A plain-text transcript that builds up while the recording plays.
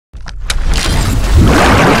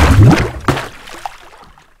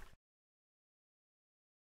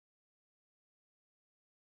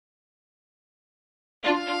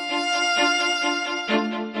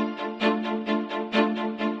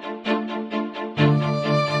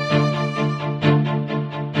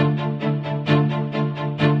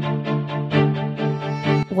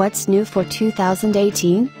What's new for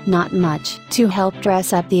 2018? Not much. To help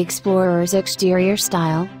dress up the Explorer's exterior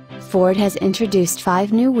style, Ford has introduced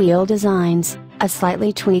 5 new wheel designs, a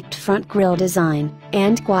slightly tweaked front grille design,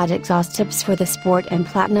 and quad exhaust tips for the Sport and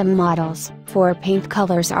Platinum models. 4 paint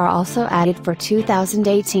colors are also added for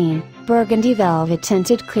 2018, Burgundy Velvet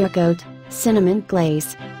Tinted Clearcoat, Cinnamon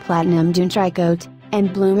Glaze, Platinum Dune Tricoat,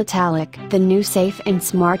 and Blue Metallic. The new Safe and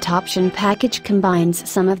Smart option package combines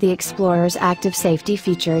some of the Explorer's active safety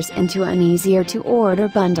features into an easier-to-order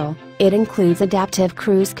bundle. It includes adaptive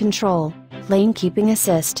cruise control, lane keeping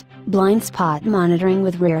assist, blind spot monitoring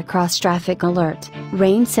with rear cross-traffic alert,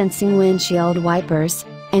 rain-sensing windshield wipers,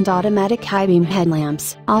 and automatic high-beam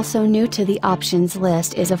headlamps. Also new to the options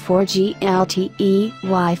list is a 4G LTE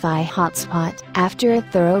Wi-Fi hotspot. After a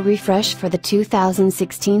thorough refresh for the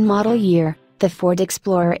 2016 model year, the Ford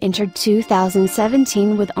Explorer entered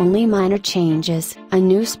 2017 with only minor changes. A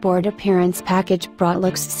new Sport appearance package brought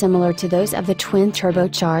looks similar to those of the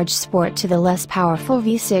twin-turbocharged Sport to the less powerful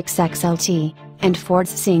V6 XLT, and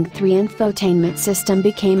Ford's Sync 3 infotainment system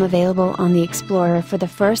became available on the Explorer for the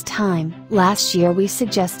first time. Last year we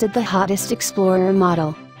suggested the hottest Explorer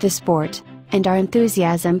model, the Sport, and our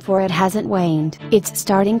enthusiasm for it hasn't waned. Its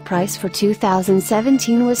starting price for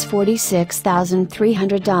 2017 was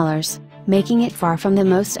 $46,300. Making it far from the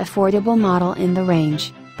most affordable model in the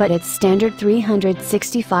range, but its standard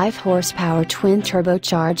 365 horsepower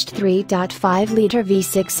twin-turbocharged 3.5-liter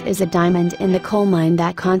V6 is a diamond in the coal mine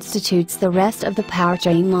that constitutes the rest of the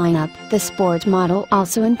powertrain lineup. The Sport model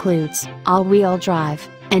also includes all-wheel drive,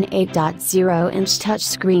 an 8.0-inch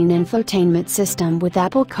touchscreen infotainment system with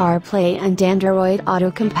Apple CarPlay and Android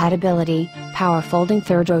Auto compatibility, power folding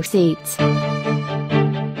third-row seats,